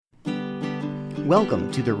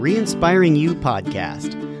Welcome to the Re-Inspiring You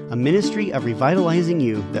podcast, a ministry of revitalizing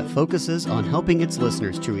you that focuses on helping its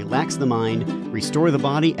listeners to relax the mind, restore the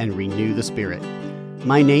body, and renew the spirit.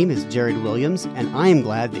 My name is Jared Williams, and I am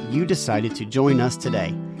glad that you decided to join us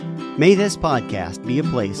today. May this podcast be a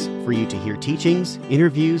place for you to hear teachings,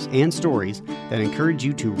 interviews, and stories that encourage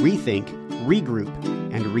you to rethink, regroup,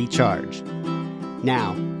 and recharge.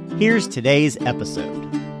 Now, here's today's episode.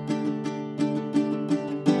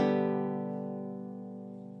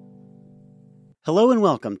 Hello and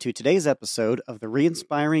welcome to today's episode of the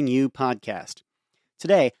Re-Inspiring You podcast.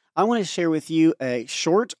 Today, I want to share with you a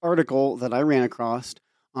short article that I ran across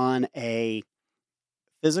on a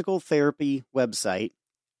physical therapy website.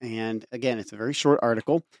 And again, it's a very short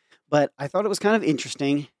article, but I thought it was kind of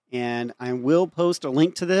interesting, and I will post a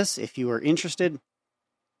link to this if you are interested.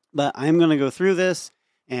 But I'm going to go through this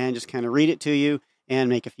and just kind of read it to you and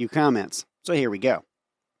make a few comments. So here we go.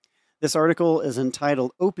 This article is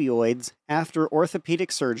entitled Opioids After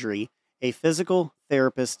Orthopedic Surgery, a Physical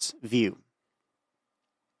Therapist's View.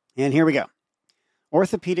 And here we go.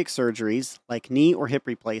 Orthopedic surgeries, like knee or hip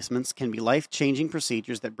replacements, can be life-changing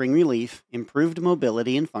procedures that bring relief, improved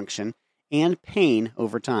mobility and function, and pain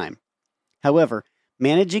over time. However,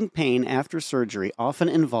 managing pain after surgery often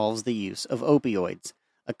involves the use of opioids,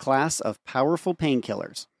 a class of powerful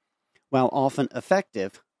painkillers. While often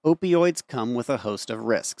effective, opioids come with a host of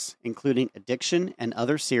risks, including addiction and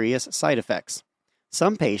other serious side effects.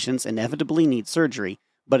 Some patients inevitably need surgery,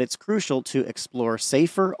 but it's crucial to explore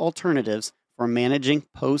safer alternatives for managing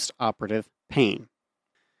post-operative pain.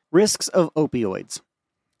 Risks of opioids.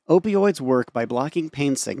 Opioids work by blocking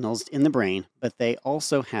pain signals in the brain, but they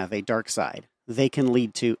also have a dark side. They can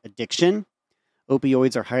lead to addiction.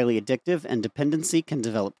 Opioids are highly addictive, and dependency can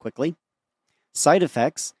develop quickly. Side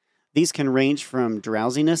effects. These can range from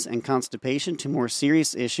drowsiness and constipation to more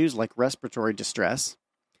serious issues like respiratory distress.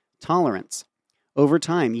 Tolerance. Over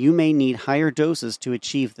time, you may need higher doses to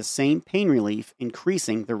achieve the same pain relief,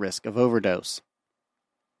 increasing the risk of overdose.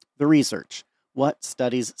 The research. What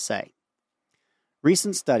studies say?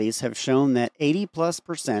 Recent studies have shown that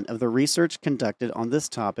 80+% of the research conducted on this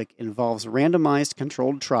topic involves randomized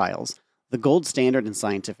controlled trials, the gold standard in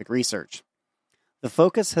scientific research. The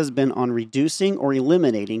focus has been on reducing or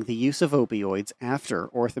eliminating the use of opioids after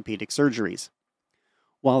orthopedic surgeries.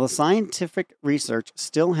 While the scientific research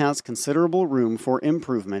still has considerable room for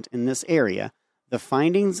improvement in this area, the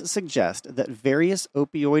findings suggest that various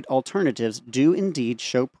opioid alternatives do indeed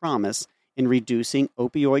show promise in reducing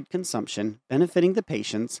opioid consumption, benefiting the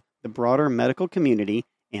patients, the broader medical community,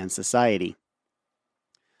 and society.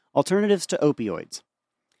 Alternatives to opioids.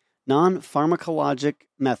 Non-pharmacologic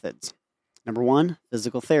methods. Number 1,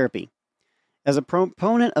 physical therapy. As a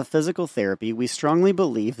proponent of physical therapy, we strongly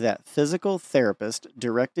believe that physical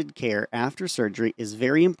therapist-directed care after surgery is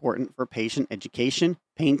very important for patient education,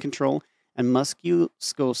 pain control, and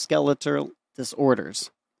musculoskeletal disorders.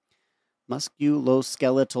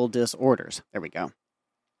 There we go.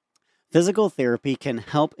 Physical therapy can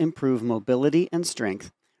help improve mobility and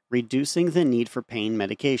strength, reducing the need for pain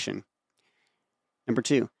medication. Number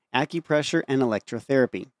 2, acupressure and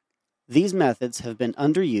electrotherapy. These methods have been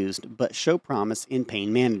underused but show promise in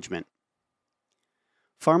pain management.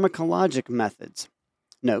 Pharmacologic methods.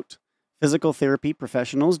 Note: physical therapy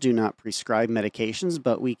professionals do not prescribe medications,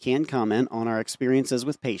 but we can comment on our experiences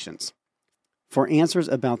with patients. For answers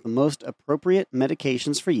about the most appropriate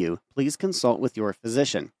medications for you, please consult with your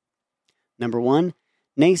physician. Number 1,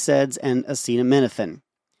 NSAIDs and acetaminophen.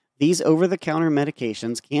 These over-the-counter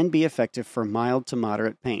medications can be effective for mild to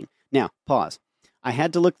moderate pain. Now, pause. I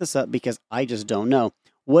had to look this up because I just don't know.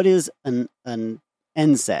 What is an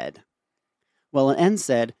NSAID? Well, an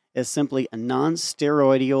NSAID is simply a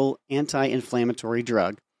non-steroidal anti-inflammatory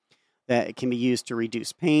drug that can be used to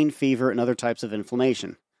reduce pain, fever, and other types of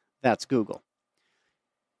inflammation. That's Google.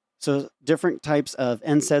 So different types of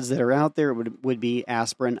NSAIDs that are out there would be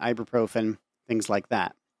aspirin, ibuprofen, things like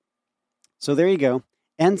that. So there you go.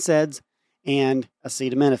 NSAIDs and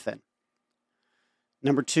acetaminophen.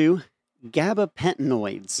 Number 2,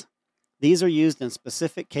 gabapentinoids. These are used in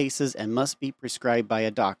specific cases and must be prescribed by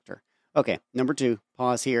a doctor. Okay, number 2,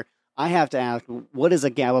 pause here. I have to ask, what is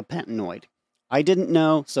a gabapentinoid? I didn't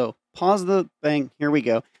know, so pause the thing. Here we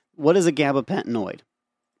go. What is a gabapentinoid?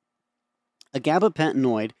 A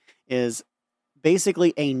gabapentinoid is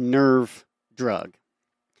basically a nerve drug.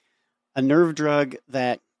 A nerve drug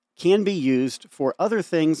that can be used for other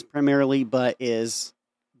things primarily, but is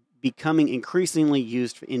becoming increasingly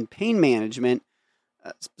used in pain management,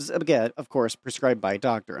 again, of course, prescribed by a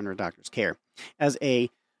doctor under a doctor's care, as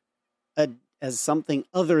a as something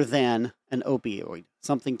other than an opioid,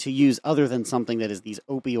 something to use other than something that is these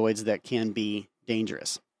opioids that can be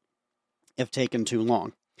dangerous if taken too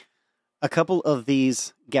long. A couple of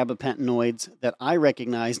these gabapentinoids that I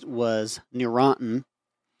recognized was Neurontin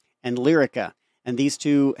and Lyrica, and these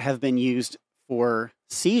two have been used for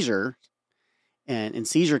seizure and in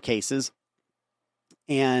seizure cases,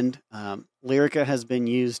 and Lyrica has been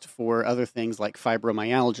used for other things like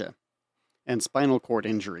fibromyalgia and spinal cord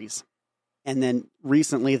injuries. And then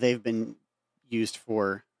recently they've been used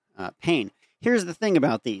for pain. Here's the thing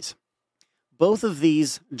about these. Both of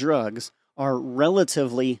these drugs are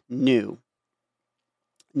relatively new.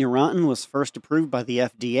 Neurontin was first approved by the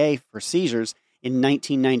FDA for seizures in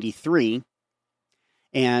 1993,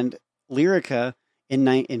 and Lyrica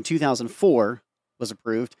in 2004 was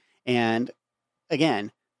approved. And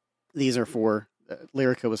again, these are for,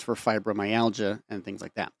 Lyrica was for fibromyalgia and things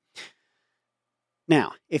like that.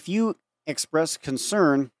 Now, if you express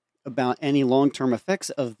concern about any long-term effects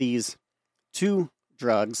of these two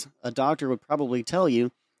drugs, a doctor would probably tell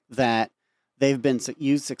you that they've been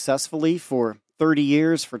used successfully for 30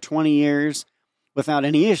 years, for 20 years, without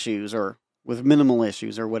any issues or with minimal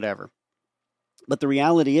issues or whatever. But the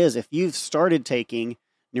reality is, if you've started taking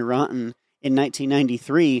Neurontin in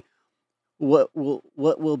 1993, what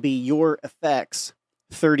will be your effects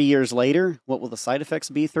 30 years later? What will the side effects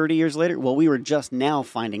be 30 years later? Well, we were just now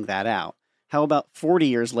finding that out. How about 40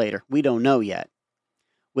 years later? We don't know yet.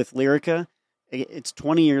 With Lyrica, it's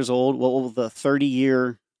 20 years old. What will the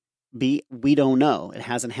 30-year be? We don't know. It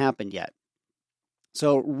hasn't happened yet.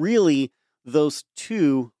 So really, those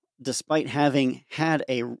two, despite having had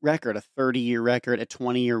a record, a 30-year record, a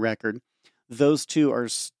 20-year record, those two are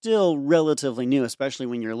still relatively new, especially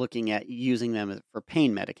when you're looking at using them for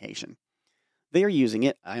pain medication. They're using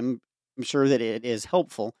it. I'm sure that it is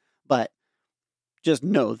helpful, but just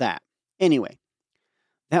know that. Anyway,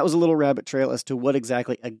 that was a little rabbit trail as to what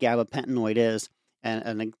exactly a gabapentinoid is,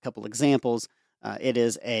 and a couple examples. It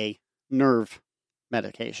is a nerve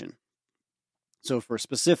medication. So for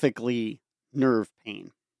specifically nerve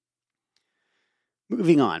pain.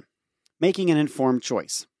 Moving on, making an informed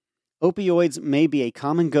choice. Opioids may be a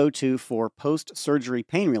common go-to for post-surgery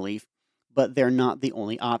pain relief, but they're not the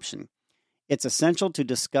only option. It's essential to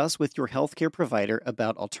discuss with your healthcare provider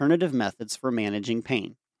about alternative methods for managing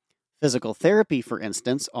pain. Physical therapy, for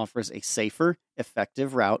instance, offers a safer,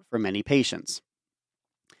 effective route for many patients.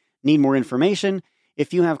 Need more information?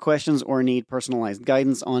 If you have questions or need personalized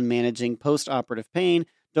guidance on managing post-operative pain,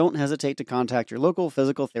 don't hesitate to contact your local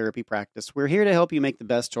physical therapy practice. We're here to help you make the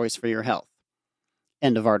best choice for your health.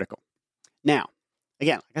 End of article. Now,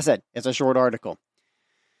 again, like I said, it's a short article.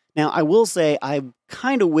 Now, I will say I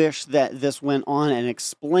kind of wish that this went on and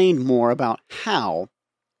explained more about how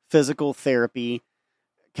physical therapy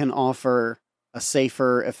can offer a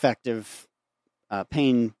safer, effective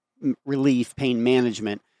pain relief, pain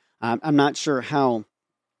management. I'm not sure how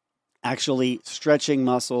actually stretching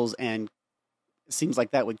muscles, and it seems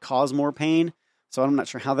like that would cause more pain, so I'm not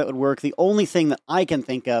sure how that would work. The only thing that I can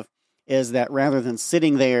think of is that rather than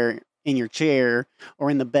sitting there in your chair or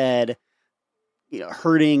in the bed,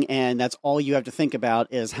 hurting, and that's all you have to think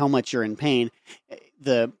about is how much you're in pain,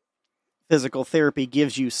 the physical therapy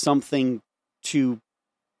gives you something to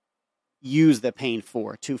use the pain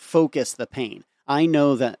for, to focus the pain. I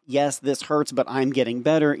know that, yes, this hurts, but I'm getting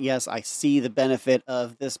better. Yes, I see the benefit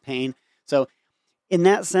of this pain. So in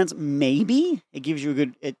that sense, maybe it gives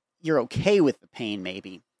you you're okay with the pain,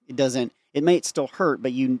 maybe. It may still hurt,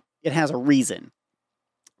 but it has a reason.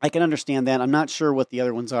 I can understand that. I'm not sure what the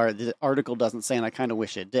other ones are. The article doesn't say, and I kind of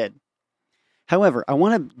wish it did. However, I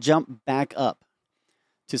want to jump back up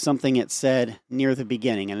to something it said near the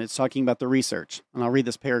beginning, and it's talking about the research. And I'll read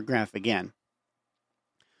this paragraph again.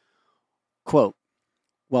 Quote,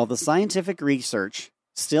 while the scientific research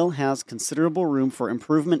still has considerable room for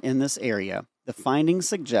improvement in this area, the findings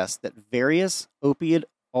suggest that various opioid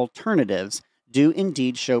alternatives do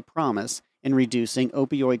indeed show promise in reducing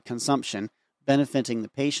opioid consumption, benefiting the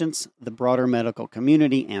patients, the broader medical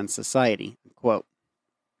community, and society. Quote.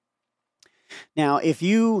 Now, if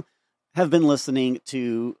you have been listening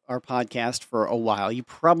to our podcast for a while, you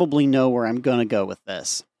probably know where I'm going to go with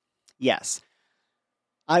this. Yes,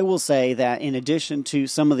 I will say that in addition to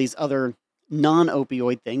some of these other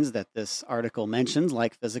non-opioid things that this article mentions,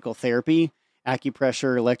 like physical therapy,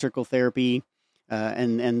 acupressure, electrical therapy,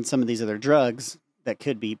 and some of these other drugs that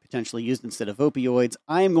could be potentially used instead of opioids,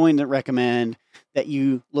 I am going to recommend that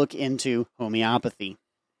you look into homeopathy.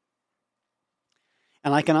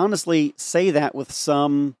 And I can honestly say that with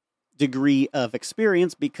some degree of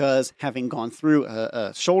experience because having gone through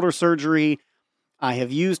a shoulder surgery, I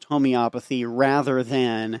have used homeopathy rather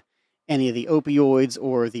than any of the opioids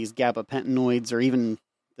or these gabapentinoids or even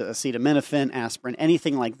the acetaminophen, aspirin,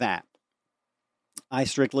 anything like that. I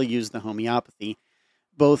strictly use the homeopathy,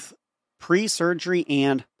 both pre-surgery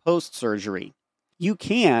and post-surgery. You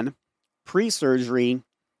can, pre-surgery,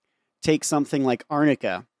 take something like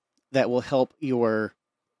arnica that will help your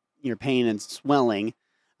pain and swelling,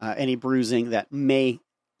 any bruising that may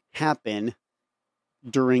happen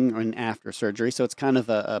during and after surgery. So it's kind of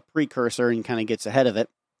a precursor and kind of gets ahead of it.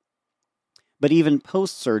 But even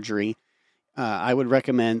post-surgery, I would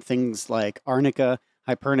recommend things like arnica,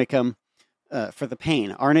 hypericum for the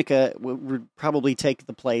pain. Arnica would probably take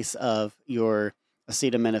the place of your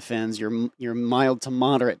acetaminophen, your mild to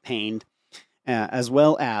moderate pain, as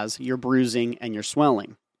well as your bruising and your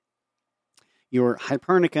swelling. Your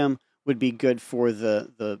hypericum would be good for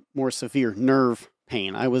the more severe nerve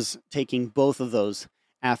pain. I was taking both of those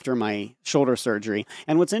after my shoulder surgery.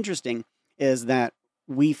 And what's interesting is that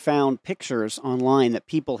we found pictures online that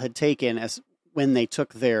people had taken as when they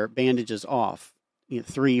took their bandages off,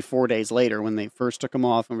 3-4 days later when they first took them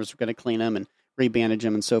off and was going to clean them and rebandage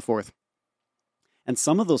them and so forth. And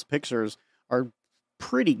some of those pictures are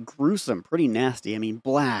pretty gruesome, pretty nasty. I mean,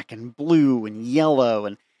 black and blue and yellow,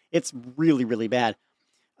 and it's really, really bad.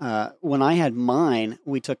 When I had mine,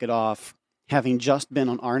 we took it off having just been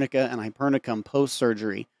on arnica and hypericum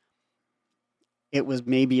post-surgery. It was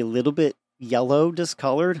maybe a little bit yellow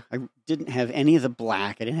discolored. I didn't have any of the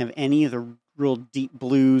black. I didn't have any of the real deep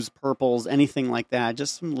blues, purples, anything like that.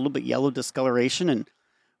 Just some little bit yellow discoloration, and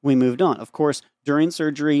we moved on. Of course, during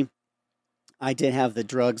surgery, I did have the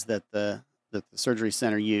drugs that the surgery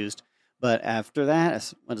center used. But after that,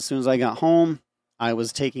 as soon as I got home, I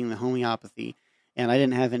was taking the homeopathy, and I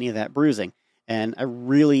didn't have any of that bruising. And I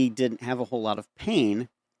really didn't have a whole lot of pain.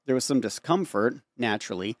 There was some discomfort,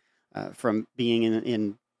 naturally, from being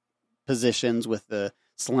in positions with the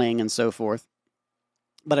sling and so forth.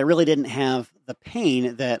 But I really didn't have the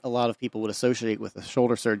pain that a lot of people would associate with the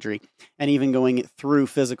shoulder surgery. And even going through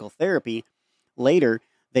physical therapy, later,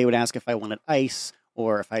 they would ask if I wanted ice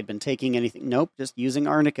or if I'd been taking anything. Nope, just using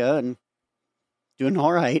arnica and doing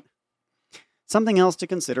all right. Something else to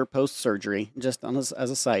consider post-surgery, just as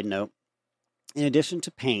a side note, in addition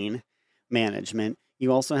to pain management,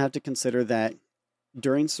 you also have to consider that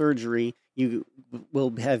during surgery, you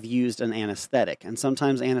will have used an anesthetic. And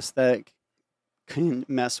sometimes anesthetic can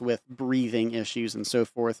mess with breathing issues and so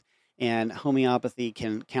forth. And homeopathy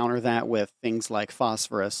can counter that with things like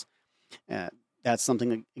phosphorus. That's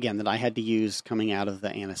something, again, that I had to use coming out of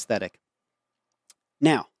the anesthetic.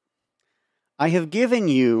 Now, I have given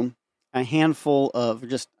you a handful of,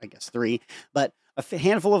 just, I guess, 3, but a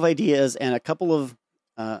handful of ideas and a couple of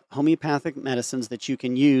homeopathic medicines that you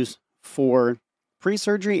can use for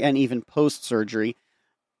pre-surgery and even post-surgery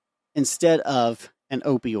instead of an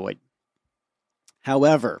opioid.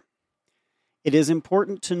 However, it is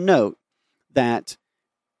important to note that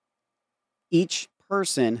each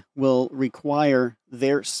person will require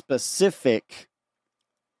their specific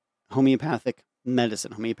homeopathic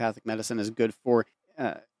medicine. Homeopathic medicine is good for,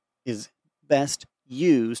 is best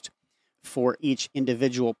used for each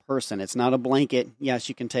individual person. It's not a blanket, yes,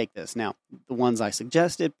 you can take this. Now, the ones I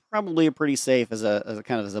suggested probably are pretty safe as a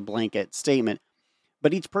kind of as a blanket statement,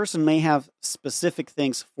 but each person may have specific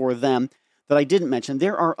things for them that I didn't mention.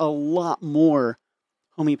 There are a lot more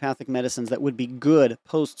homeopathic medicines that would be good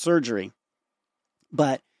post-surgery,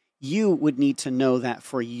 but you would need to know that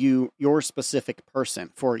for you, your specific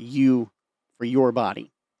person, for you, for your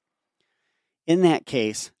body. In that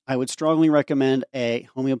case, I would strongly recommend a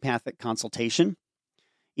homeopathic consultation,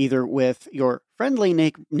 either with your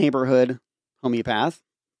friendly neighborhood homeopath,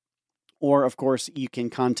 or, of course, you can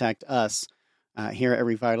contact us here at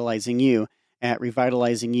Revitalizing You at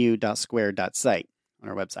revitalizingyou.square.site on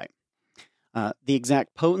our website. The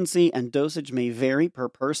exact potency and dosage may vary per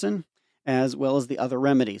person, as well as the other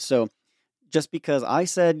remedies. So just because I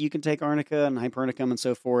said you can take arnica and hypericum and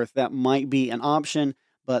so forth, that might be an option,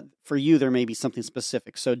 but for you, there may be something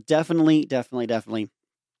specific. So definitely, if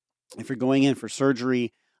you're going in for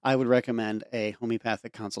surgery, I would recommend a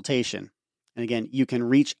homeopathic consultation. And again, you can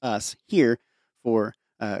reach us here for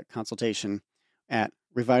consultation at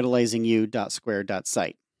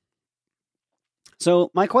revitalizingyou.square.site.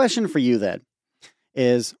 So my question for you then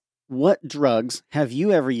is, what drugs have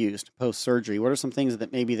you ever used post-surgery? What are some things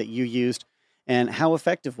that maybe that you used, and how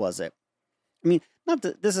effective was it? I mean,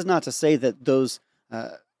 this is not to say that those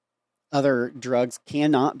other drugs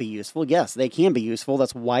cannot be useful. Yes, they can be useful.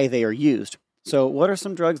 That's why they are used. So what are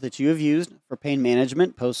some drugs that you have used for pain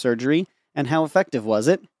management post-surgery, and how effective was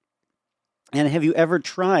it? And have you ever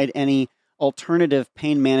tried any alternative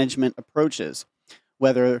pain management approaches,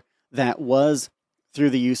 whether that was through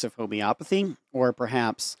the use of homeopathy or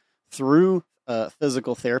perhaps through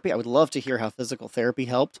physical therapy. I would love to hear how physical therapy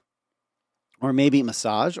helped, or maybe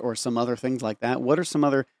massage or some other things like that. What are some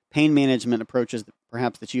other pain management approaches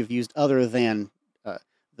that you've used other than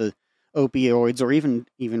the opioids or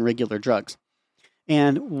even regular drugs?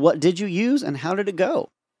 And what did you use and how did it go?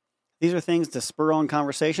 These are things to spur on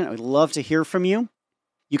conversation. I would love to hear from you.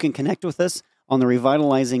 You can connect with us on the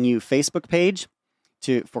Revitalizing You Facebook page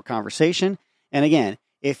for conversation. And again,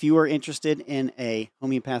 if you are interested in a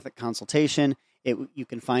homeopathic consultation, you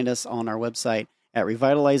can find us on our website at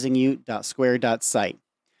revitalizingyou.square.site.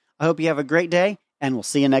 I hope you have a great day, and we'll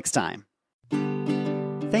see you next time.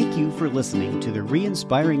 Thank you for listening to the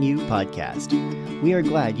Re-Inspiring You podcast. We are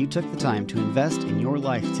glad you took the time to invest in your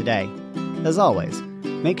life today. As always,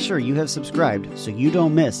 make sure you have subscribed so you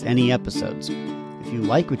don't miss any episodes. If you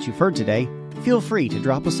like what you've heard today, feel free to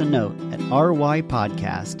drop us a note at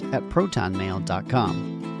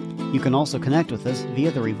rypodcast@protonmail.com. You can also connect with us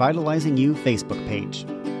via the Revitalizing You Facebook page.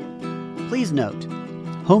 Please note,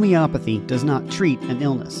 homeopathy does not treat an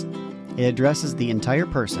illness. It addresses the entire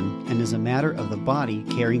person and is a matter of the body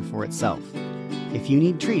caring for itself. If you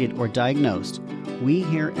need treated or diagnosed, we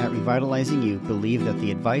here at Revitalizing You believe that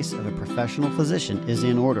the advice of a professional physician is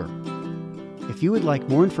in order. If you would like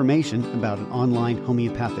more information about an online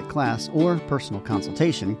homeopathic class or personal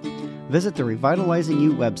consultation, visit the Revitalizing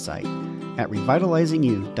You website at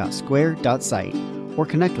revitalizingyou.square.site or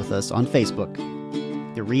connect with us on Facebook.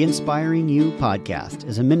 The Re-Inspiring You podcast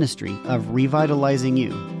is a ministry of Revitalizing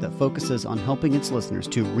You that focuses on helping its listeners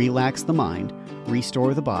to relax the mind,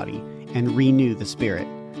 restore the body, and renew the spirit.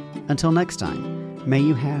 Until next time, may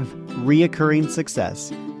you have reoccurring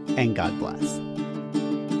success, and God bless.